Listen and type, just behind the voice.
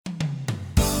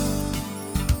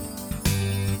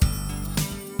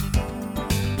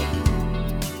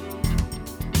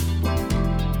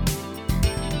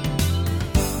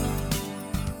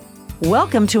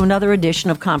Welcome to another edition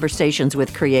of Conversations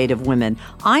with Creative Women.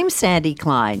 I'm Sandy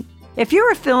Klein. If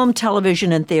you're a film,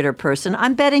 television, and theater person,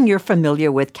 I'm betting you're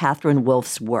familiar with Catherine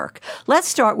Wolfe's work. Let's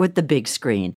start with the big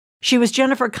screen. She was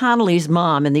Jennifer Connelly's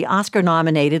mom in the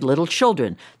Oscar-nominated Little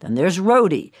Children. Then there's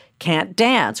Rhodey, Can't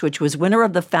Dance, which was winner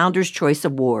of the Founder's Choice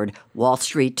Award, Wall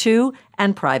Street 2,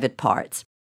 and Private Parts.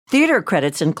 Theater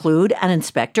credits include An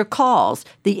Inspector Calls,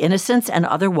 The Innocents and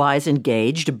Otherwise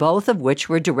Engaged, both of which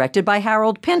were directed by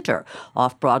Harold Pinter.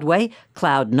 Off-Broadway,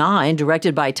 Cloud 9,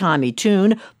 directed by Tommy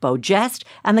Tune, Beau Geste,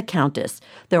 and The Countess.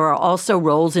 There are also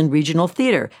roles in regional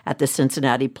theater at the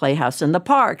Cincinnati Playhouse in the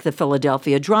Park, the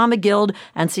Philadelphia Drama Guild,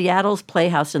 and Seattle's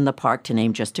Playhouse in the Park, to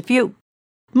name just a few.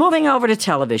 Moving over to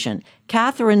television,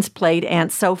 Catherine's played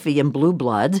Aunt Sophie in Blue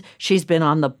Bloods. She's been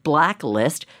on The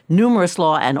Blacklist, numerous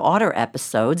Law and Order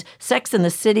episodes, Sex and the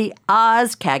City,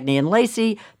 Oz, Cagney and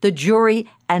Lacey, The Jury,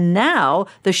 and now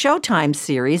the Showtime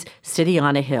series City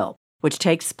on a Hill, which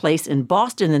takes place in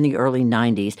Boston in the early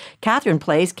 90s. Catherine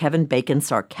plays Kevin Bacon's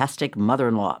sarcastic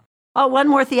mother-in-law. Oh, one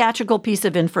more theatrical piece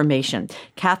of information.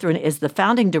 Catherine is the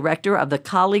founding director of the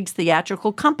Colleagues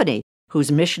Theatrical Company, whose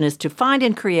mission is to find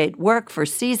and create work for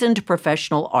seasoned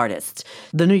professional artists.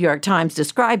 The New York Times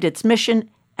described its mission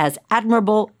as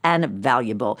admirable and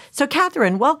valuable. So,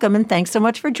 Catherine, welcome, and thanks so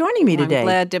much for joining me today. I'm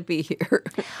glad to be here.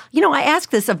 You know, I ask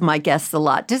this of my guests a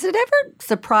lot. Does it ever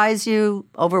surprise you,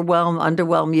 overwhelm,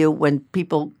 underwhelm you when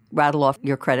people rattle off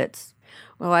your credits?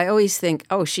 Well, I always think,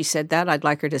 oh, she said that. I'd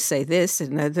like her to say this.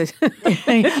 And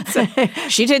so,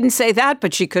 she didn't say that,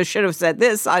 but she should have said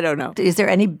this. I don't know. Is there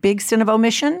any big sin of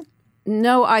omission?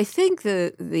 No, I think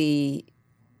the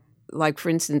like, for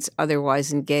instance,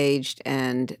 Otherwise Engaged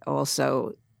and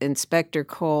also Inspector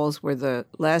Calls were the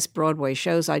last Broadway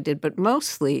shows I did, but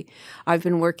mostly I've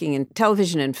been working in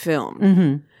television and film.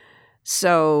 Mm-hmm.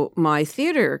 So my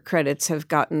theater credits have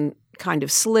gotten kind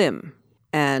of slim.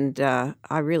 And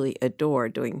I really adore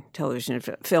doing television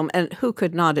and film. And who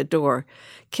could not adore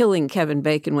killing Kevin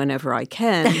Bacon whenever I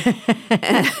can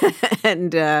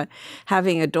and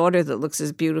having a daughter that looks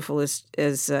as beautiful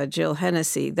as Jill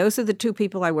Hennessy. Those are the two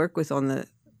people I work with on the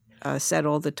set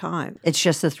all the time. It's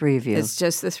just the three of you. It's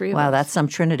just the three of us. Wow, that's some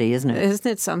trinity, isn't it?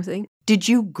 Isn't it something? Did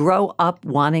you grow up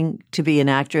wanting to be an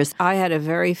actress? I had a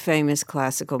very famous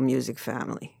classical music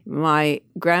family. My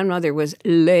grandmother was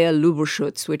Lea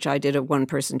Luberschutz, which I did a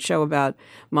one-person show about.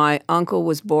 My uncle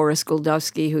was Boris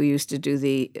Goldovsky, who used to do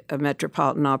the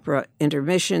Metropolitan Opera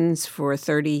intermissions for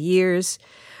 30 years.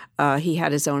 He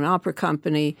had his own opera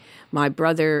company. My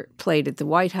brother played at the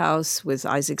White House with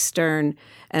Isaac Stern.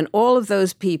 And all of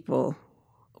those people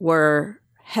were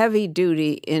heavy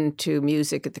duty into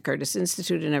music at the Curtis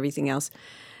Institute and everything else.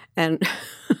 And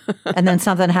and then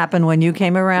something happened when you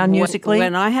came around musically?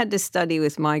 When I had to study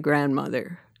with my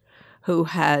grandmother, who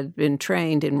had been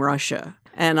trained in Russia,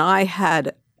 and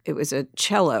it was a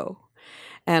cello,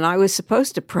 and I was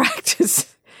supposed to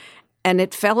practice, and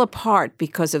it fell apart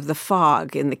because of the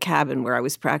fog in the cabin where I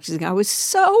was practicing. I was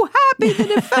so happy that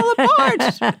it fell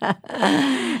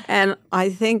apart. And I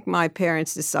think my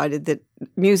parents decided that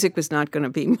music was not going to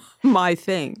be my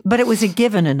thing. But it was a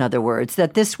given, in other words,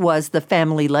 that this was the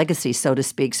family legacy, so to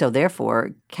speak. So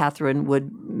therefore, Catherine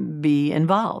would be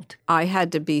involved. I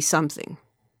had to be something.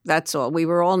 That's all. We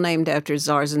were all named after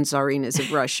czars and czarinas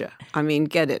of Russia. I mean,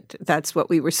 get it. That's what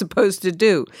we were supposed to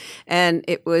do. And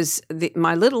it was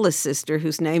my littlest sister,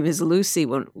 whose name is Lucy.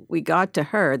 When we got to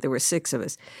her, there were 6 of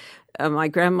us. My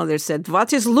grandmother said,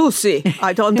 "What is Lucy?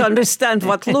 I don't understand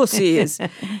what Lucy is."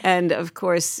 And of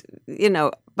course,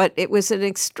 but it was an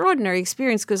extraordinary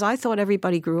experience because I thought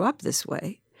everybody grew up this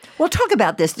way. Well, talk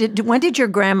about this. When did your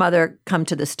grandmother come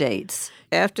to the States?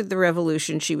 After the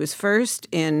revolution, she was first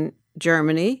in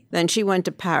Germany. Then she went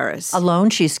to Paris. Alone?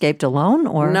 She escaped alone?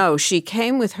 Or no, she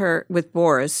came with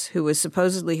Boris, who was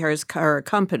supposedly her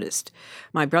accompanist.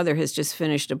 My brother has just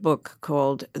finished a book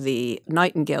called The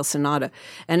Nightingale Sonata,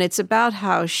 and it's about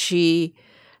how she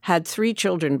had 3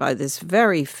 children by this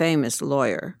very famous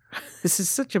lawyer. This is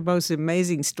such a most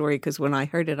amazing story because when I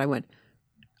heard it, I went,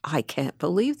 I can't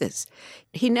believe this.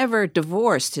 He never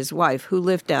divorced his wife, who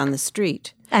lived down the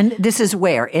street. And this is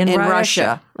where? In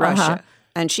Russia. Russia. Uh-huh.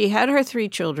 And she had her 3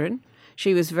 children.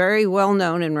 She was very well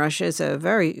known in Russia as a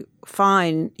very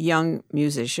fine young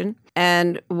musician.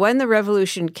 And when the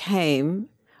revolution came,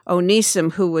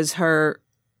 Onisim, who was her,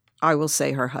 I will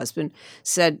say her husband,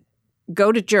 said,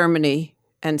 go to Germany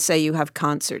and say you have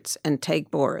concerts and take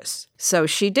Boris. So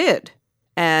she did.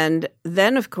 And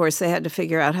then, of course, they had to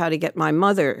figure out how to get my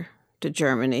mother to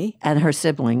Germany. And her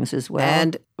siblings as well.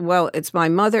 And, well, it's my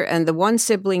mother, and the one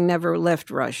sibling never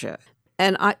left Russia.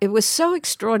 And it was so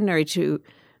extraordinary to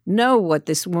know what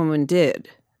this woman did,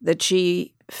 that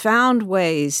she found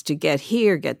ways to get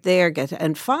here, get there,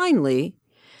 and finally,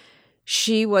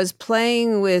 she was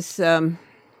playing with,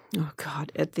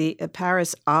 at the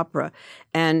Paris Opera,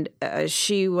 and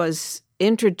she was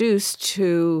introduced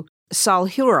to Saul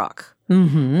Hurok,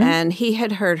 and he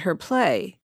had heard her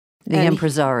play. The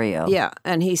impresario. Yeah,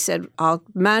 and he said, I'll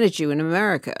manage you in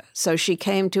America. So she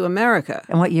came to America.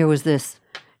 And what year was this?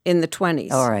 In the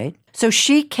 1920s. All right. So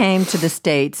she came to the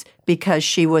States because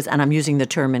she was, and I'm using the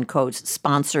term in quotes,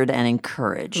 sponsored and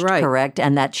encouraged, right. Correct?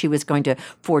 And that she was going to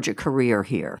forge a career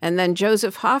here. And then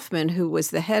Joseph Hoffman, who was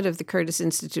the head of the Curtis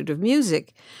Institute of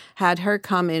Music, had her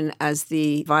come in as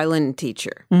the violin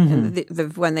teacher. And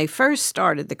when they first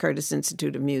started the Curtis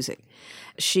Institute of Music,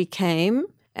 she came,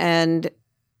 and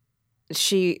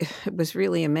it was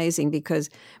really amazing because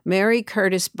Mary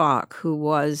Curtis Bach, who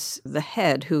was the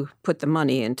head who put the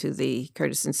money into the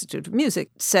Curtis Institute of Music,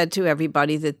 said to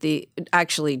everybody that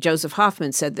Joseph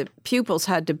Hoffman said that pupils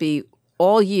had to be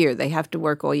all year. They have to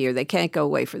work all year. They can't go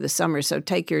away for the summer. So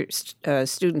take your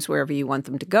students wherever you want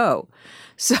them to go.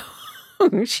 So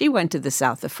she went to the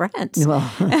south of France.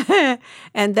 Well.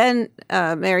 And then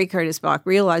Mary Curtis Bach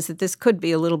realized that this could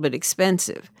be a little bit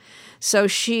expensive. So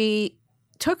she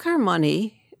took her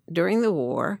money during the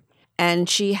war, and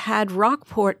she had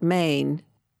Rockport, Maine,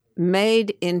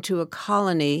 made into a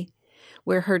colony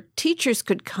where her teachers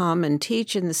could come and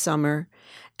teach in the summer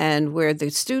and where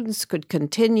the students could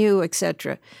continue,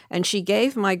 etc. And she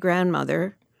gave my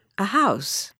grandmother a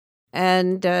house,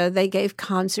 and they gave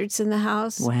concerts in the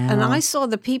house. Wow. And I saw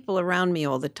the people around me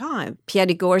all the time.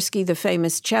 Piatigorsky, the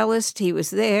famous cellist, he was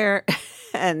there.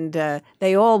 And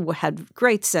they all had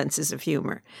great senses of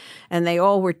humor. And they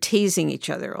all were teasing each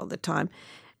other all the time.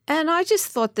 And I just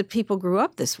thought that people grew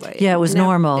up this way. Yeah, it was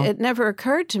normal. It never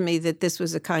occurred to me that this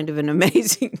was a kind of an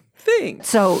amazing thing.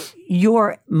 So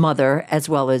your mother, as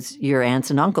well as your aunts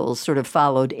and uncles, sort of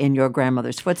followed in your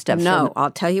grandmother's footsteps. No,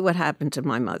 I'll tell you what happened to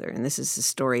my mother. And this is the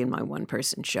story in my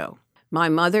one-person show. My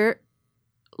mother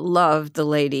loved the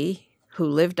lady who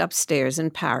lived upstairs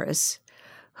in Paris,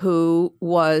 who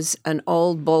was an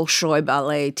old Bolshoi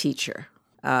ballet teacher.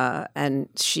 And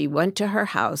she went to her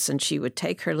house, and she would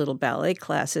take her little ballet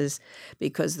classes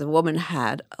because the woman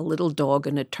had a little dog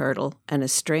and a turtle, and a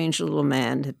strange little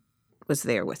man was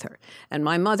there with her. And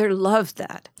my mother loved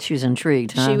that. She was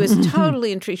intrigued, huh? She was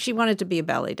totally intrigued. She wanted to be a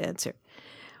ballet dancer.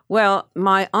 Well,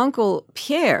 my uncle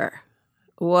Pierre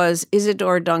was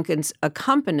Isadora Duncan's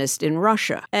accompanist in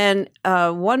Russia. And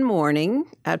one morning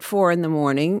at 4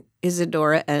 a.m,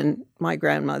 Isadora and my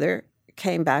grandmother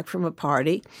came back from a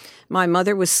party. My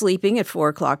mother was sleeping at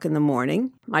 4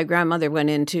 a.m. My grandmother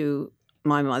went into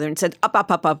my mother and said, up,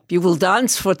 up, up, up, you will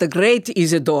dance for the great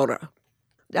Isadora.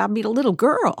 I mean, a little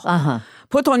girl.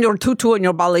 Put on your tutu and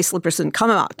your ballet slippers and come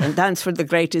out and dance for the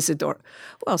great Isadora.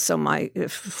 Well, so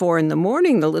 4 a.m,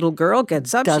 the little girl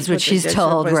gets up. Does what she's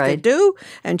told, right? To do,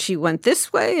 and she went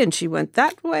this way and she went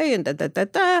that way and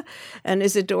da-da-da-da. And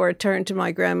Isadora turned to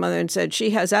my grandmother and said, she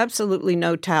has absolutely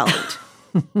no talent.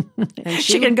 And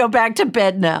she can go back to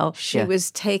bed now. She was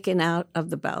taken out of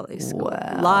the ballet school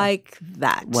like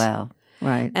that. Wow,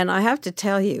 right. And I have to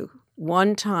tell you,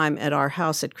 one time at our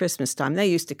house at Christmas time, they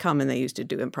used to come and they used to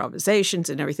do improvisations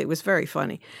and everything. It was very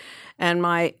funny. And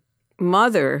my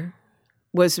mother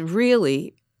was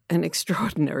really an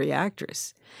extraordinary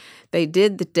actress. They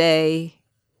did the day,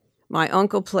 my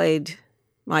uncle played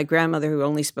my grandmother who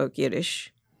only spoke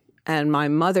Yiddish, and my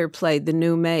mother played the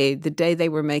new maid the day they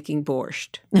were making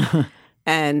borscht.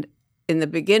 And in the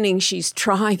beginning, she's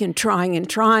trying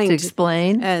to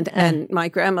explain. And my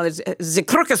grandmother's,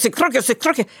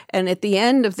 zikruka. And at the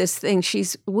end of this thing,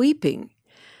 she's weeping.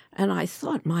 And I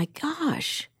thought, my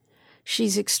gosh,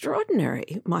 she's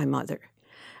extraordinary, my mother.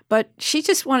 But she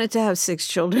just wanted to have 6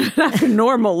 children and have a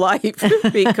normal life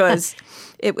because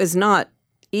it was not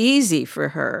easy for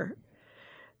her.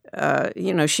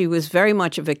 She was very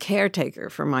much of a caretaker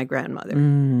for my grandmother.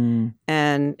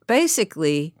 And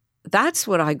basically, that's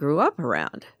what I grew up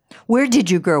around. Where did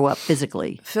you grow up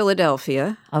physically?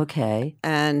 Philadelphia. Okay.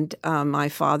 And my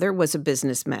father was a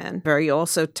businessman, very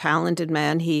also talented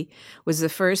man. He was the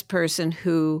first person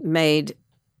who made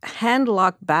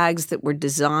hand-lock bags that were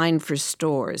designed for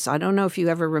stores. I don't know if you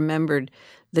ever remembered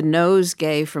the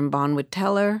nosegay from Bonwit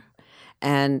Teller.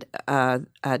 And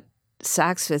at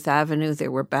Saks Fifth Avenue,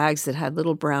 there were bags that had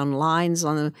little brown lines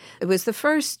on them. It was the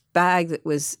first bag that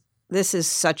was, this is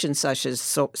such and such a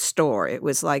store. It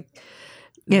was like...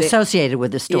 associated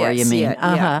with the store, yes, you mean?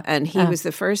 Yeah. And he was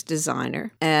the first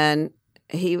designer. And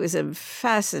he was a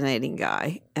fascinating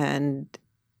guy. And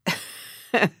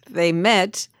they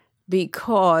met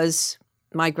because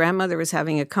my grandmother was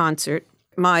having a concert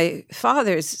My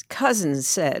father's cousin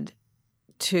said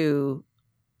to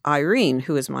Irene,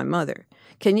 who is my mother,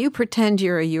 can you pretend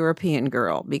you're a European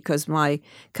girl? Because my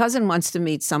cousin wants to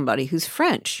meet somebody who's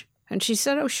French. And she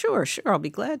said, oh, sure, I'll be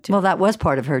glad to. Well, that was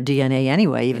part of her DNA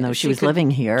anyway, even though she was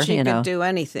living here. She could do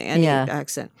anything, any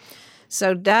accent.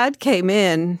 So Dad came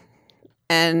in,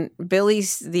 and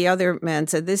the other man,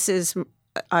 said, this is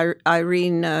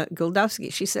Irene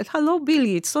Goldowski. She said, hello,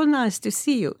 Billy, it's so nice to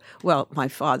see you. Well, my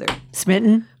father.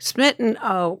 Smitten,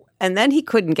 oh. And then he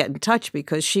couldn't get in touch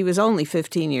because she was only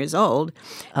 15 years old.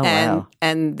 Oh, wow.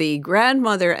 And the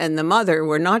grandmother and the mother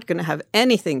were not going to have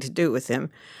anything to do with him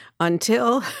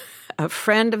until a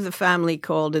friend of the family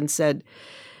called and said,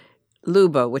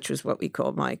 Luba, which was what we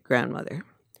called my grandmother,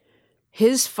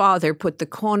 his father put the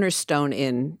cornerstone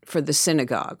in for the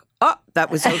synagogue. Oh, that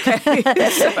was okay.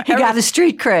 He got the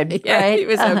street cred, yeah, right? He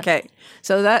was okay.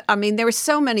 So there were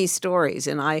so many stories.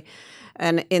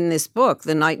 And in this book,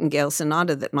 The Nightingale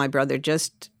Sonata that my brother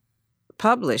just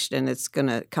published, and it's going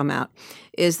to come out,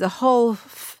 is the whole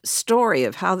story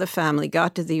of how the family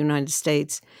got to the United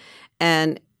States.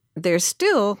 And there's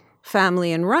still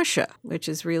family in Russia, which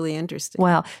is really interesting.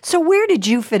 Wow. So where did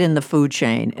you fit in the food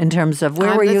chain in terms of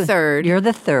where were you? I'm the third. You're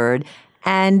the third.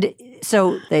 And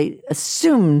so they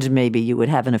assumed maybe you would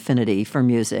have an affinity for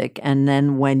music. And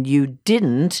then when you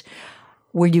didn't,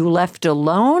 were you left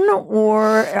alone?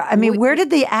 Or, I mean, where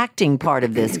did the acting part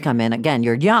of this come in? Again,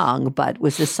 you're young, but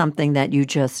was this something that you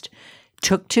just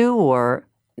took to or?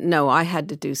 No, I had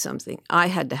to do something. I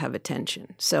had to have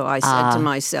attention. So I said to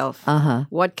myself,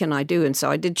 what can I do? And so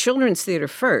I did children's theater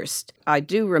first. I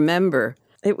do remember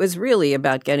it was really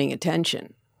about getting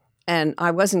attention. And I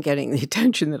wasn't getting the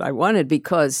attention that I wanted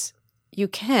because you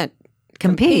can't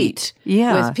compete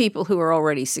with people who are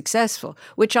already successful,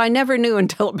 which I never knew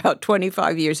until about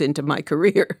 25 years into my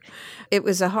career. It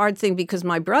was a hard thing because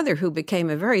my brother, who became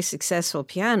a very successful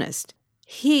pianist,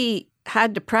 he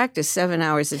had to practice 7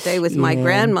 hours a day with my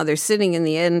grandmother sitting in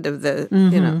the end of the,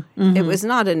 it was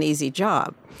not an easy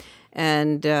job.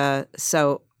 And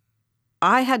so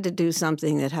I had to do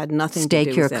something that had nothing to do with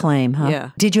stake your claim, huh? Yeah.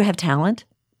 Did you have talent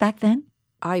back then?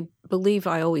 I believe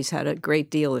I always had a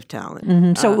great deal of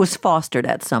talent. So it was fostered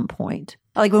at some point.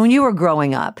 Like when you were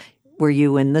growing up, were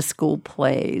you in the school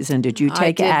plays and did you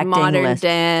take acting? I did modern lessons?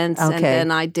 dance, Okay.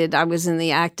 and then I was in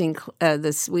the acting.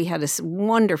 We had a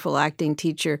wonderful acting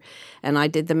teacher, and I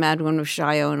did The Mad Woman of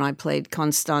Chaillot, and I played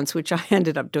Constance, which I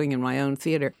ended up doing in my own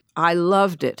theater. I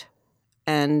loved it,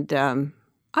 and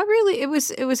it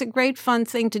was a great fun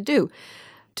thing to do.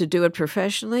 To do it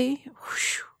professionally,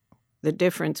 whoosh, the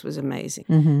difference was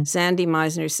amazing. Sandy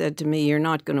Meisner said to me, you're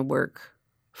not going to work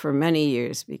for many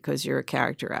years because you're a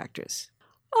character actress.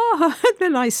 Oh, and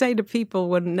then I say to people,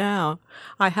 well, now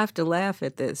I have to laugh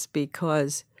at this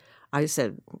because I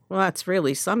said, well, that's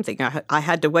really something. I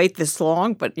had to wait this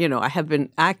long, but, I have been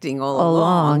acting all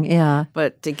along. Yeah.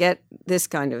 But to get this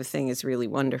kind of thing is really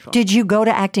wonderful. Did you go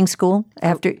to acting school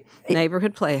after?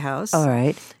 Neighborhood Playhouse. All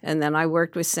right. And then I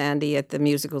worked with Sandy at the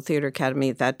Musical Theater Academy.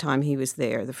 At that time, he was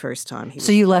there the first time.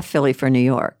 So you left Philly for New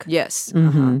York? Yes.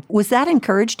 Was that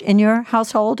encouraged in your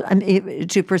household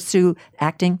to pursue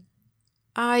acting?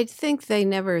 I think they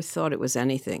never thought it was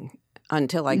anything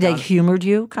until I They humored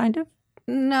you, kind of?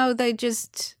 No, they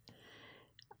just.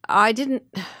 I didn't.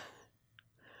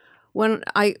 When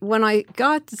I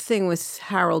got the thing with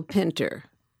Harold Pinter,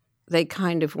 they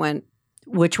kind of went.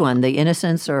 Which one, The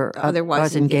Innocents or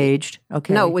Otherwise Engaged?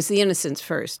 Okay. No, it was The Innocents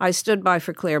first. I stood by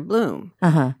for Claire Bloom,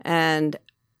 and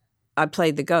I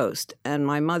played the ghost. And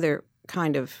my mother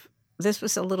this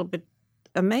was a little bit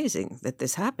amazing that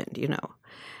this happened,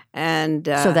 And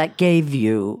so that gave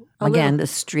you, again, the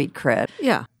street cred.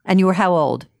 Yeah. And you were how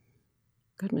old?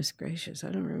 Goodness gracious, I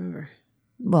don't remember.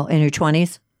 Well, in your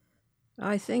 20s?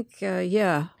 I think,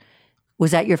 yeah.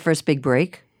 Was that your first big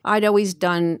break? I'd always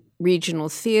done regional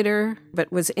theater, but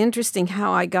it was interesting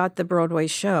how I got the Broadway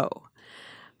show.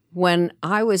 When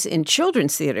I was in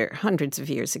children's theater hundreds of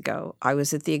years ago, I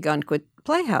was at the Ogunquit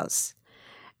Playhouse.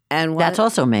 And That's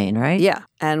also Maine, right? Yeah.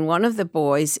 And one of the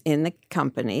boys in the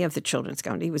company, of the children's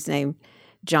company, was named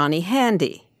Johnny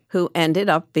Handy, who ended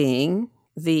up being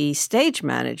the stage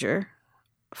manager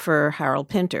for Harold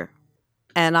Pinter.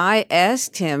 And I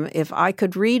asked him if I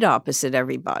could read opposite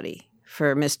everybody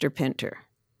for Mr. Pinter.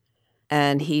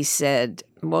 And he said,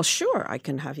 well, sure, I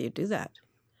can have you do that.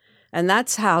 And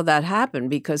that's how that happened,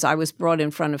 because I was brought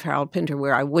in front of Harold Pinter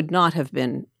where I would not have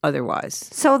been otherwise.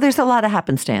 So there's a lot of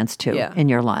happenstance, too, in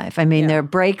your life. I mean, there are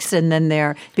breaks and then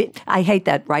I hate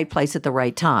that right place at the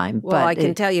right time. Well, I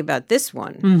can tell you about this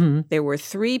one. There were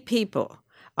 3 people.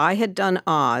 I had done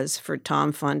Oz for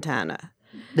Tom Fontana.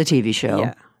 The TV show.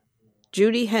 Yeah.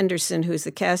 Judy Henderson, who's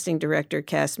the casting director,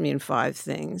 cast me in 5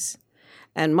 things.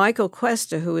 And Michael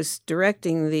Cuesta, who was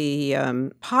directing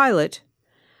the pilot,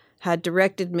 had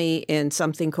directed me in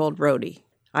something called Rhodey.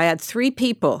 I had 3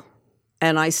 people,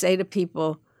 and I say to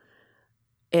people,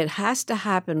 it has to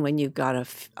happen when you've got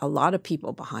a lot of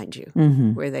people behind you,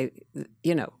 where they,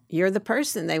 you're the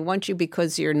person. They want you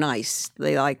because you're nice.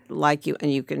 They like you,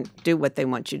 and you can do what they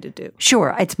want you to do.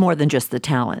 Sure, it's more than just the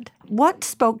talent. What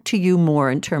spoke to you more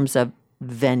in terms of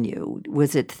venue?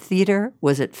 Was it theater?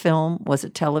 Was it film? Was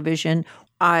it television?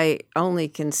 I only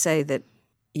can say that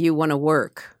you want to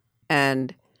work,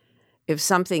 and if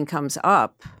something comes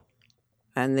up,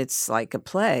 and it's like a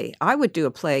play, I would do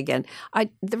a play again.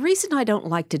 The reason I don't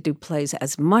like to do plays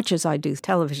as much as I do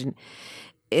television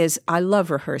is I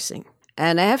love rehearsing.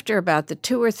 And after about the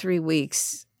 2 or 3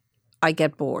 weeks, I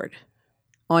get bored.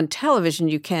 On television,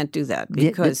 you can't do that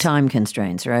because the time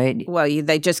constraints, right? Well,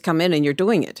 they just come in and you're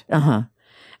doing it.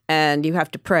 And you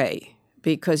have to pray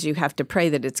because you have to pray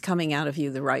that it's coming out of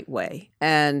you the right way.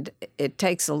 And it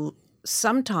takes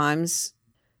sometimes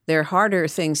they're harder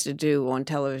things to do on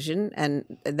television, and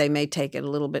they may take it a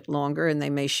little bit longer, and they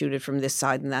may shoot it from this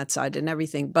side and that side and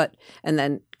everything, and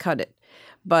then cut it.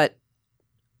 But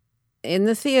in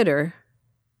the theater,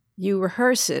 you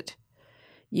rehearse it,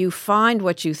 you find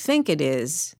what you think it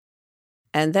is,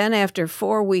 and then after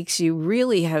 4 weeks, you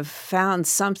really have found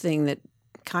something that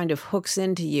kind of hooks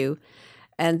into you.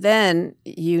 And then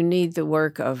you need the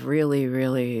work of really,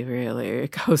 really, really,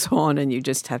 it goes on, and you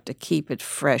just have to keep it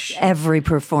fresh. Every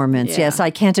performance, yes.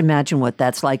 I can't imagine what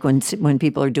that's like when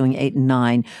people are doing 8 and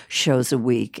 9 shows a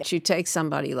week. You take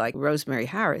somebody like Rosemary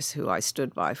Harris, who I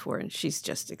stood by for, and she's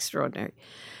just extraordinary.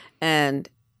 And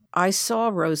I saw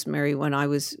Rosemary when I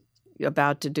was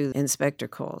about to do Inspector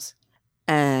Calls,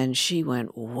 and she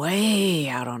went way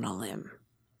out on a limb.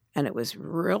 And it was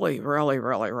really, really,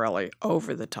 really, really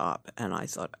over the top. And I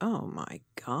thought, oh, my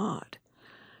God.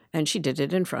 And she did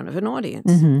it in front of an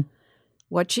audience.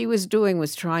 What she was doing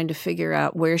was trying to figure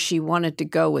out where she wanted to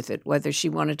go with it, whether she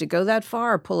wanted to go that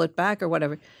far or pull it back or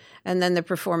whatever. And then the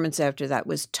performance after that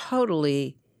was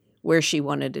totally where she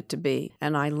wanted it to be.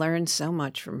 And I learned so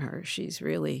much from her. She's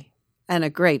really, and a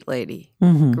great lady.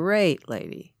 Great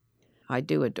lady. I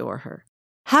do adore her.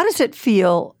 How does it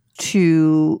feel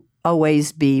to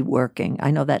always be working?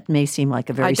 I know that may seem like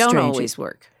a very strange... I don't always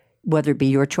work. Whether it be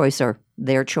your choice or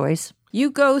their choice? You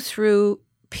go through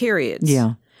periods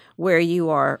where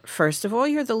you are, first of all,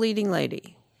 you're the leading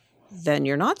lady. Then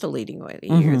you're not the leading lady.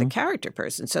 You're the character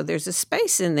person. So there's a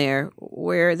space in there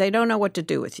where they don't know what to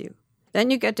do with you. Then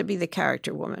you get to be the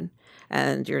character woman,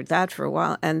 and you're that for a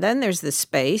while. And then there's the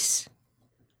space,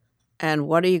 and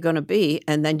what are you going to be?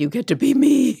 And then you get to be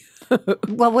me.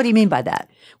 Well, what do you mean by that?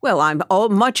 Well, I'm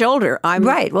much older.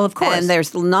 Right, well, of course. And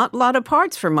there's not a lot of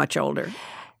parts for much older.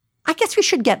 I guess we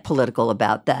should get political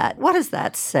about that. What does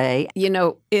that say?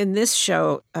 In this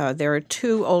show, there are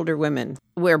 2 older women.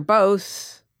 We're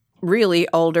both really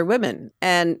older women.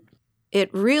 And it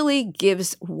really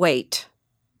gives weight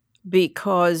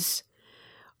because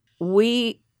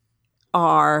we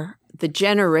are the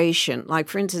generation, like,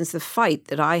 for instance, the fight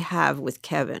that I have with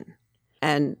Kevin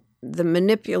and the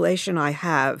manipulation I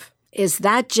have is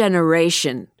that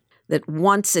generation that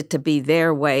wants it to be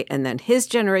their way, and then his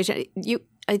generation.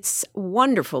 It's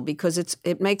wonderful because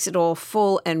it makes it all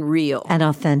full and real and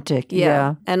authentic.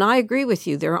 Yeah, and I agree with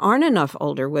you. There aren't enough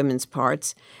older women's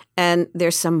parts, and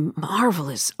there's some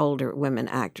marvelous older women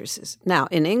actresses. Now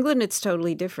in England, it's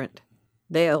totally different.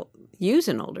 They'll use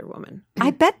an older woman.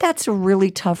 I bet that's a really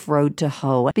tough road to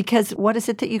hoe because what is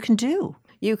it that you can do?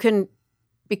 You can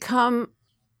become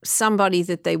somebody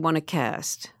that they want to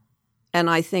cast.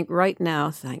 And I think right now,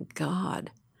 thank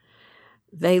God,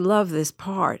 they love this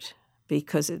part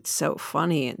because it's so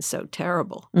funny and so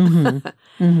terrible. And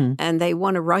they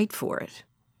want to write for it.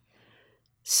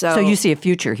 So you see a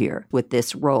future here with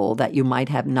this role that you might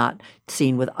have not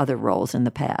seen with other roles in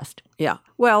the past. Yeah.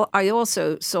 Well, I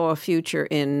also saw a future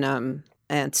in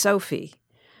Aunt Sophie,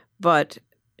 but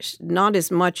not as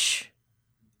much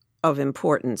of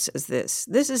importance as this.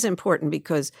 This is important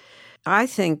because I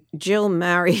think Jill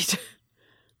married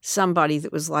somebody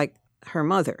that was like her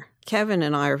mother. Kevin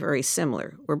and I are very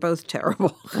similar. We're both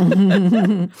terrible.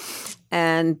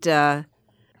 And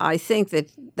I think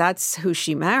that that's who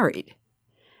she married.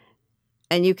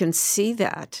 And you can see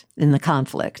that. In the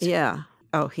conflict. Yeah.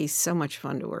 Oh, he's so much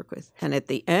fun to work with. And at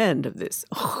the end of this,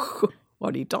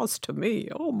 what he does to me,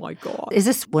 oh my God. Is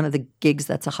this one of the gigs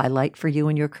that's a highlight for you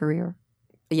in your career?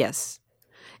 Yes.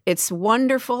 It's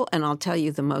wonderful, and I'll tell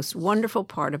you the most wonderful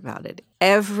part about it.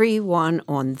 Everyone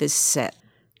on this set,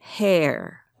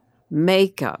 hair,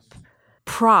 makeup,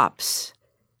 props.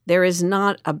 There is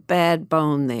not a bad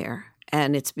bone there.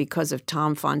 And it's because of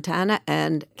Tom Fontana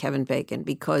and Kevin Bacon,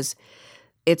 because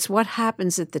it's what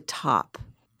happens at the top.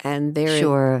 And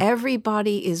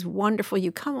everybody is wonderful.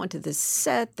 You come onto this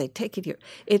set, they take it here.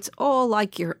 It's all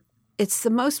like it's the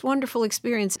most wonderful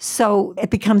experience. So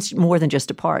it becomes more than just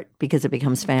a part, because it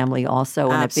becomes family also.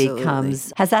 And Absolutely. It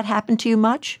becomes, has that happened to you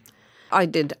much? I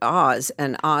did Oz,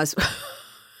 and Oz,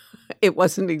 it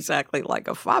wasn't exactly like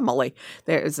a family.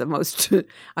 There's the most,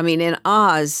 in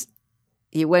Oz,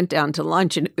 you went down to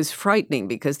lunch and it was frightening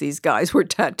because these guys were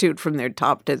tattooed from their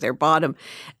top to their bottom.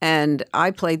 And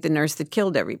I played the nurse that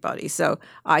killed everybody. So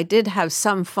I did have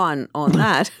some fun on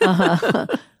that.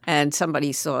 And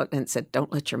somebody saw it and said,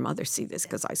 don't let your mother see this,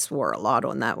 because I swore a lot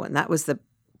on that one. That was the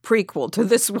prequel to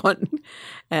this one.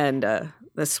 And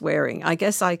the swearing. I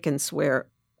guess I can swear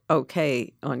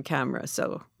okay on camera,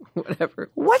 so whatever.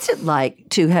 What's it like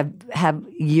to have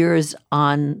years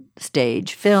on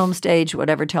stage, film, stage,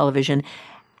 whatever, television,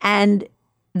 and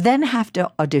then have to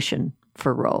audition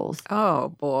for roles? Oh,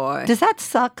 boy. Does that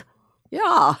suck?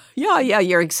 Yeah,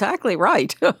 you're exactly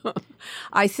right.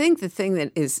 I think the thing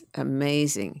that is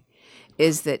amazing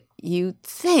is that you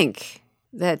think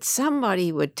that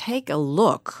somebody would take a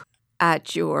look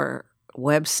at your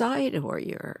website or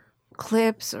your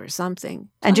clips or something.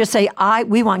 And just say,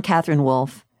 we want Catherine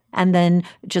Wolfe, and then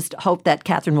just hope that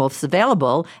Catherine Wolfe's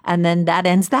available, and then that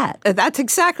ends that. That's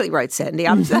exactly right, Sandy.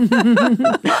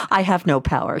 I have no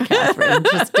power, Catherine,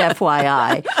 just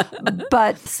FYI.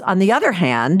 But on the other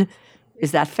hand,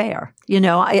 is that fair?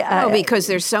 Because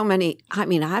there's so many. I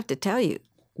have to tell you,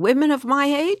 women of my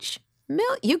age,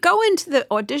 you go into the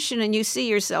audition and you see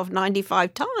yourself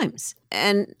 95 times,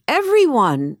 and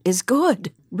everyone is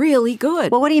good, really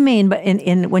good. Well, what do you mean? But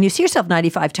in when you see yourself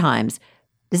 95 times,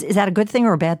 is that a good thing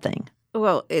or a bad thing?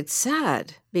 Well, it's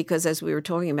sad because, as we were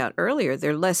talking about earlier,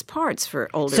 there are less parts for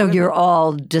older So women. you're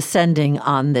all descending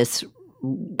on this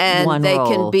and one they role.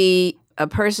 Can be a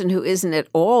person who isn't at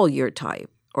all your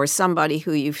type, or somebody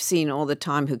who you've seen all the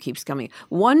time who keeps coming.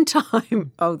 One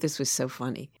time, this was so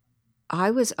funny.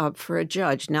 I was up for a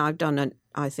judge. Now, I've done,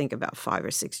 I think, about 5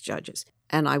 or 6 judges.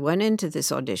 And I went into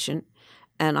this audition,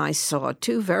 and I saw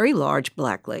 2 very large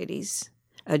black ladies,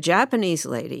 a Japanese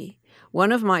lady,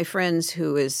 one of my friends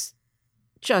who is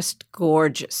just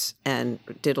gorgeous and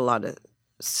did a lot of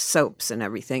soaps and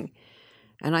everything,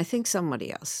 and I think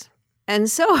somebody else. And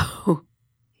so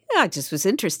I just was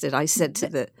interested. I said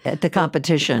to at the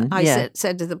competition, I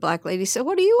said to the black lady, so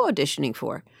what are you auditioning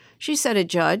for? She said, a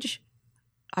judge.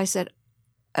 I said,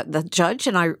 the judge?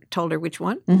 And I told her which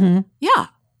one. Mm-hmm. Yeah.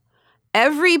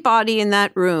 Everybody in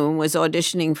that room was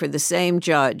auditioning for the same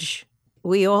judge.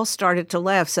 We all started to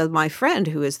laugh. So my friend,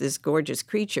 who is this gorgeous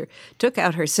creature, took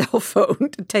out her cell phone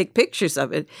to take pictures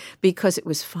of it because it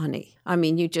was funny.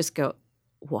 You just go,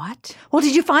 what? Well,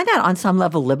 did you find that on some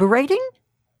level liberating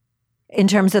in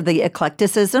terms of the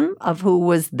eclecticism of who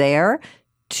was there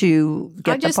to get the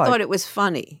part? I just thought it was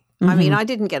funny. Mm-hmm. I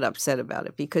didn't get upset about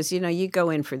it because, you go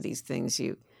in for these things.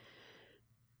 You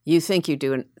think you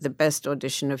do the best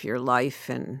audition of your life,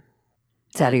 and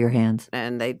it's out of your hands.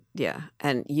 And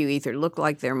and you either look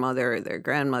like their mother or their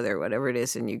grandmother or whatever it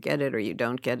is, and you get it or you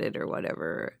don't get it or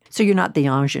whatever. So you're not the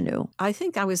ingenue. I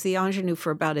think I was the ingenue for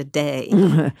about a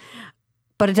day.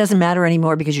 But it doesn't matter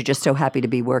anymore because you're just so happy to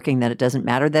be working that it doesn't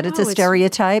matter that it's a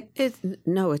stereotype?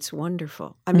 It's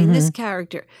wonderful. This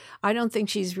character, I don't think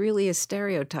she's really a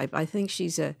stereotype. I think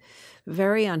she's a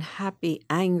very unhappy,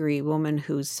 angry woman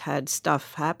who's had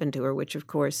stuff happen to her, which, of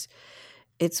course,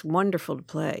 it's wonderful to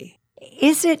play.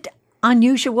 Is it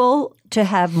unusual to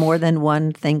have more than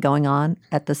one thing going on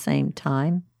at the same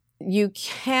time? You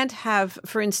can't have,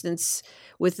 for instance,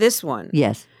 with this one.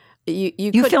 Yes.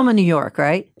 You film in New York,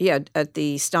 right? Yeah, at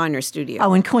the Steiner studio.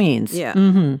 Oh, in Queens. Yeah.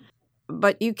 Mm-hmm.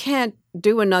 But you can't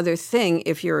do another thing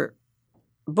if you're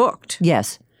booked.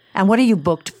 Yes. And what are you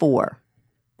booked for?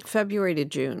 February to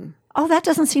June. Oh, that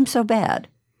doesn't seem so bad.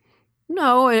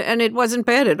 No, and it wasn't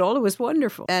bad at all. It was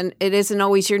wonderful. And it isn't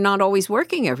always, you're not always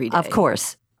working every day. Of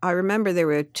course. I remember there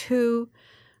were 2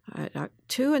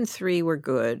 and 3 were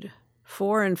good.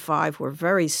 4 and 5 were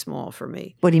very small for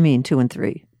me. What do you mean, 2 and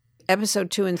 3?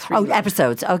 Episode 2 and 3. Oh,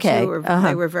 episodes. Okay.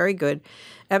 They were very good.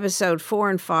 Episode 4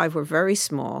 and 5 were very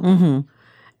small. Mm-hmm.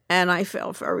 And I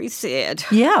felt very sad.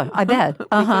 Yeah, I bet.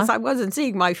 Because I wasn't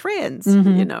seeing my friends,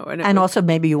 Mm-hmm. And also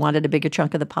maybe you wanted a bigger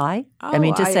chunk of the pie? Oh,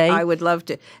 I would love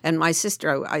to. And my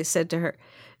sister, I said to her,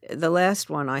 the last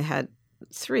one I had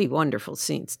 3 wonderful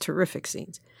scenes, terrific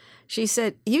scenes. She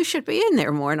said, you should be in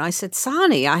there more. And I said,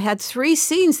 Sani, I had 3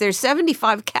 scenes. There's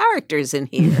 75 characters in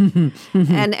here.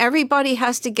 And everybody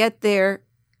has to get their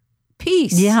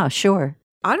piece. Yeah, sure.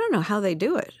 I don't know how they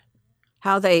do it.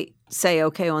 How they say,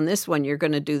 okay, on this one, you're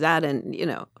going to do that. And,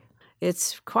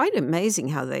 it's quite amazing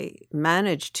how they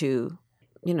manage to,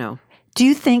 Do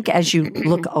you think as you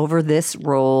look over this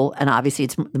role, and obviously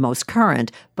it's the most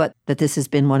current, but that this has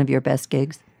been one of your best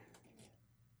gigs?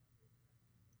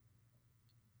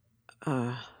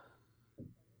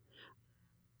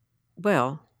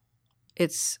 Well,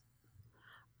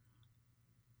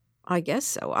 I guess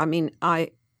so. I mean,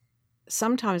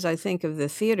 sometimes I think of the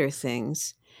theater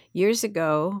things. Years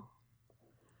ago,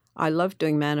 I loved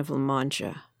doing Man of La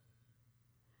Mancha.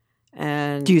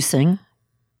 And Do you sing?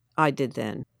 I did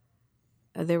then.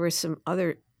 There were some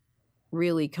other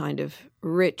really kind of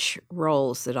rich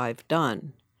roles that I've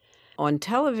done. On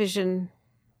television,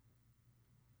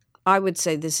 I would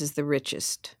say this is the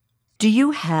richest. Do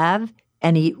you have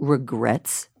any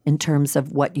regrets in terms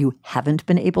of what you haven't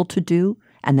been able to do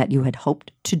and that you had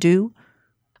hoped to do?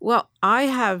 Well, I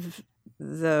have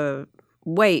the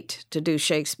weight to do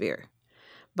Shakespeare,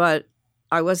 but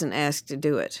I wasn't asked to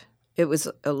do it. It was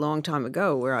a long time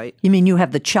ago where I... You mean you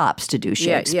have the chops to do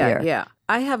Shakespeare? Yeah.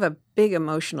 I have a big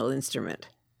emotional instrument,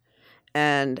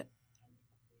 and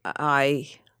I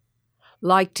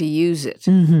like to use it.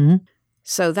 Mm-hmm.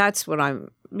 So that's what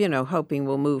I'm, hoping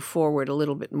will move forward a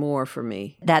little bit more for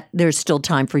me. That there's still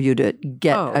time for you to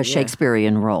get a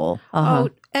Shakespearean role. Uh-huh. Oh,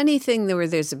 anything where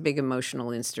there's a big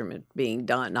emotional instrument being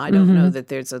done. I don't know that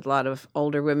there's a lot of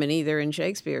older women either in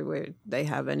Shakespeare where they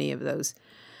have any of those.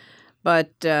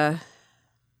 But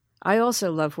I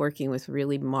also love working with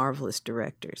really marvelous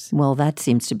directors. Well, that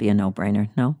seems to be a no-brainer,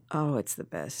 no? Oh, it's the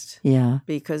best. Yeah.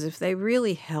 Because if they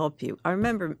really help you. I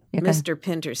remember Mr.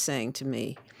 Pinter saying to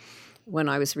me when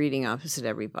I was reading opposite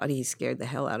everybody, he scared the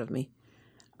hell out of me.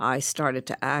 I started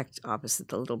to act opposite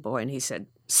the little boy, and he said,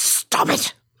 "Stop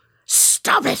it!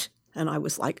 Stop it!" And I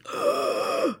was like,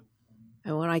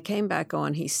 and when I came back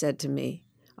on, he said to me,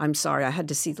 I'm sorry, I had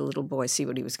to see the little boy, see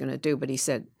what he was going to do, but he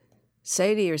said,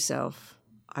 say to yourself,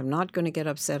 I'm not going to get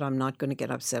upset, I'm not going to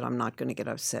get upset, I'm not going to get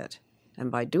upset.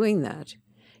 And by doing that,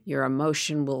 your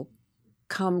emotion will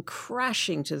come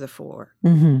crashing to the fore.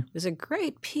 Mm-hmm. It was a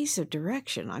great piece of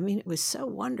direction. I mean, it was so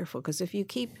wonderful because if you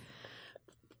keep,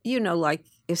 like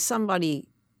if somebody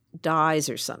dies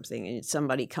or something and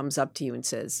somebody comes up to you and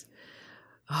says,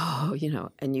 oh,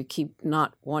 and you keep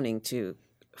not wanting to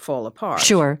fall apart.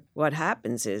 Sure. What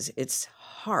happens is it's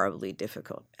horribly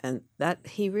difficult. And that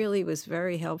he really was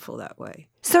very helpful that way.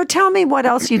 So tell me what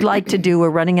else you'd like to do. We're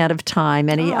running out of time.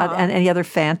 Any other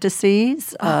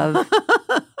fantasies of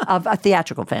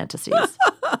theatrical fantasies?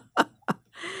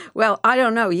 Well, I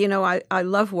don't know. I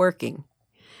love working.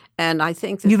 And I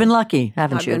think you've been lucky,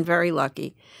 haven't you? I've been very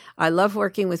lucky. I love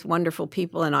working with wonderful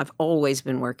people, and I've always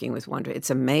been working with wonderful. It's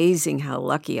amazing how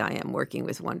lucky I am working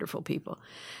with wonderful people.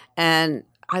 And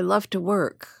I love to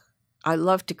work. I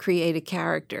love to create a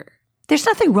character. There's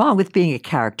nothing wrong with being a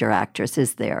character actress,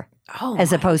 is there?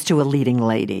 As opposed to a leading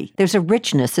lady. There's a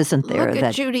richness, isn't there? Look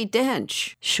at Judi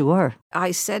Dench. Sure.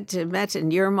 I said to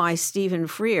Metten, you're my Stephen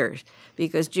Freer,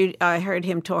 because I heard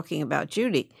him talking about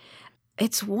Judy.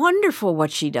 It's wonderful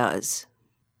what she does.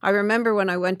 I remember when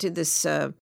I went to this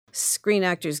Screen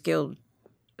Actors Guild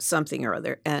something or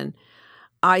other, and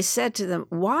I said to them,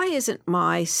 why isn't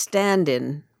my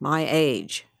stand-in my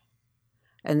age?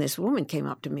 And this woman came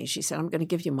up to me. She said, I'm going to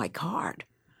give you my card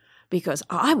because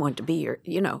I want to be your,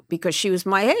 because she was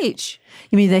my age.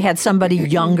 You mean they had somebody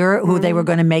younger who they were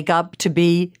going to make up to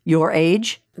be your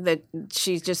age? That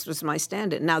she just was my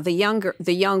stand-in. Now, the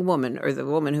young woman, or the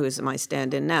woman who is my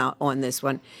stand-in now on this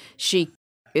one, she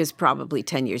is probably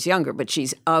 10 years younger, but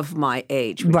she's of my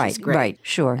age, which is great. Right,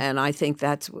 sure. And I think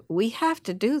we have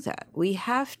to do that. We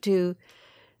have to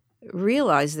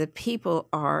realize that people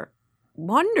are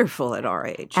wonderful at our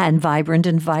age. And vibrant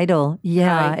and vital.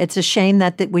 Yeah, right. It's a shame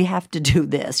that we have to do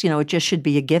this. It just should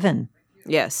be a given.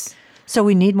 Yes. So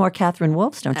we need more Catherine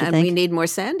Wolfs, don't you think? And we need more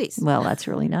Sandys. Well, that's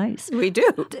really nice. We do.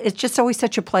 It's just always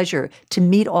such a pleasure to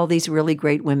meet all these really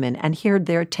great women and hear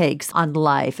their takes on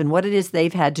life and what it is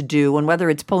they've had to do, and whether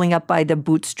it's pulling up by the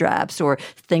bootstraps or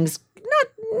things,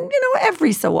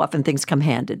 every so often things come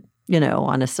handed,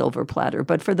 on a silver platter.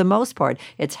 But for the most part,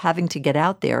 it's having to get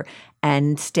out there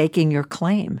and staking your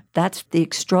claim. That's the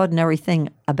extraordinary thing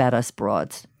about us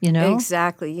broads,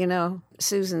 Exactly.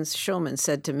 Susan Schulman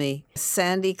said to me,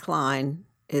 Sandy Klein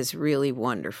is really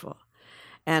wonderful.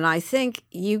 And I think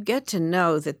you get to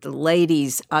know that the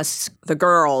ladies, us, the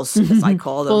girls, as I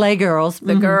call them. The lay girls.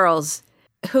 The girls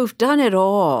who've done it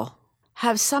all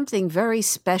have something very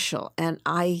special. And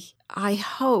I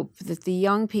hope that the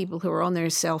young people who are on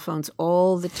their cell phones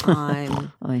all the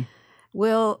time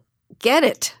will get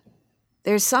it.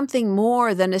 there's something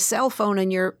more than a cell phone in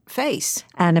your face.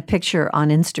 And a picture on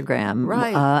Instagram.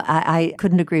 Right. I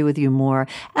couldn't agree with you more.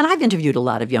 And I've interviewed a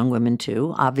lot of young women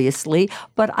too, obviously.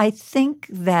 But I think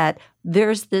that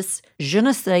there's this je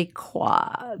ne sais quoi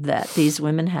that these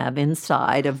women have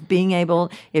inside of being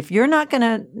able, if you're not going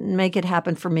to make it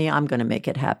happen for me, I'm going to make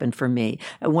it happen for me.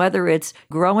 And whether it's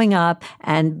growing up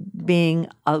and being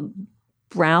a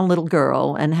brown little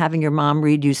girl and having your mom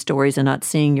read you stories and not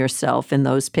seeing yourself in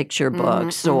those picture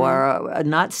books or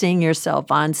not seeing yourself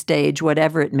on stage,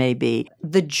 whatever it may be.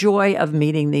 The joy of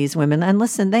meeting these women. And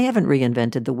listen, they haven't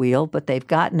reinvented the wheel, but they've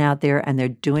gotten out there and they're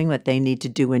doing what they need to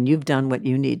do, and you've done what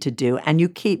you need to do, and you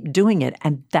keep doing it.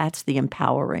 And that's the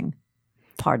empowering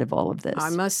part of all of this.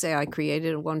 I must say, I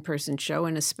created a one-person show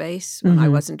in a space when I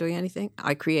wasn't doing anything.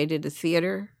 I created a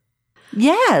theater.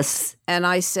 Yes. And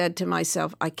I said to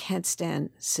myself, I can't stand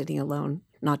sitting alone,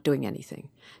 not doing anything.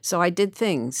 So I did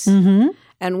things.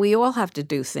 And we all have to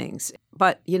do things.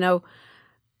 But, you know,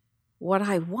 what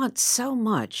I want so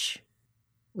much,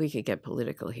 we could get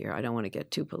political here, I don't want to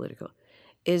get too political,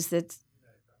 is that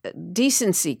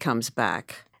decency comes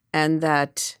back and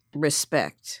that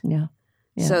respect. Yeah.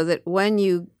 So that when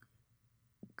you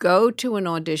go to an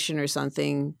audition or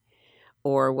something,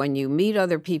 or when you meet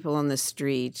other people on the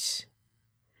street,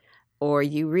 or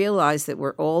you realize that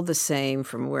we're all the same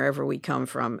from wherever we come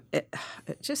from, it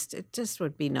just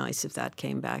would be nice if that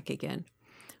came back again.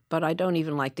 But I don't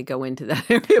even like to go into that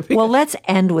area. Well, let's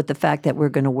end with the fact that we're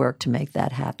going to work to make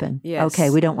that happen. Yes. Okay,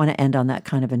 we don't want to end on that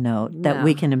kind of a note, that No.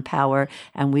 we can empower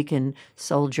and we can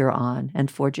soldier on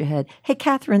and forge ahead. Hey,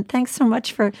 Catherine, thanks so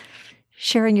much for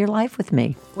sharing your life with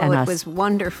me Well, and it us. was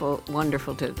wonderful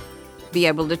to be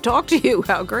able to talk to you.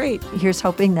 How great. Here's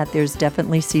hoping that there's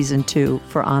definitely season 2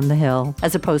 for On the Hill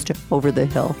as opposed to Over the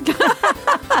Hill.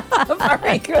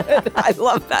 Very good. I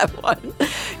love that one.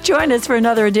 Join us for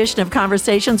another edition of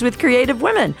Conversations with Creative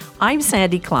Women. I'm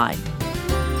Sandy Klein.